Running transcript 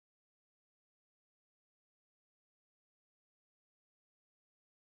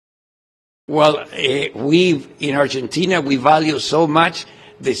Well, we in Argentina, we value so much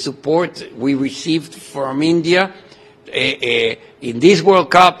the support we received from India in this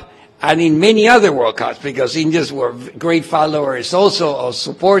World Cup and in many other World Cups, because Indians were great followers also of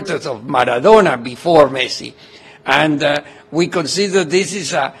supporters of Maradona before Messi. And we consider this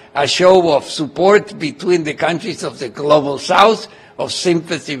is a show of support between the countries of the global South, of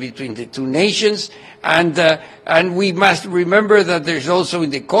sympathy between the two nations. And we must remember that there's also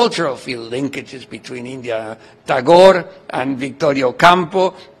in the cultural field linkages between India. Tagore and Victorio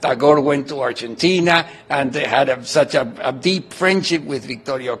Ocampo. Tagore went to Argentina and they had such a deep friendship with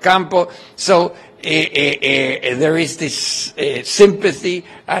Victorio Ocampo. So there is this sympathy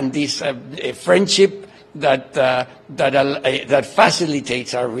and this friendship that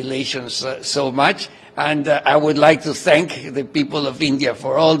facilitates our relations so much. And I would like to thank the people of India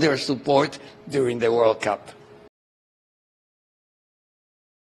for all their support during the World Cup.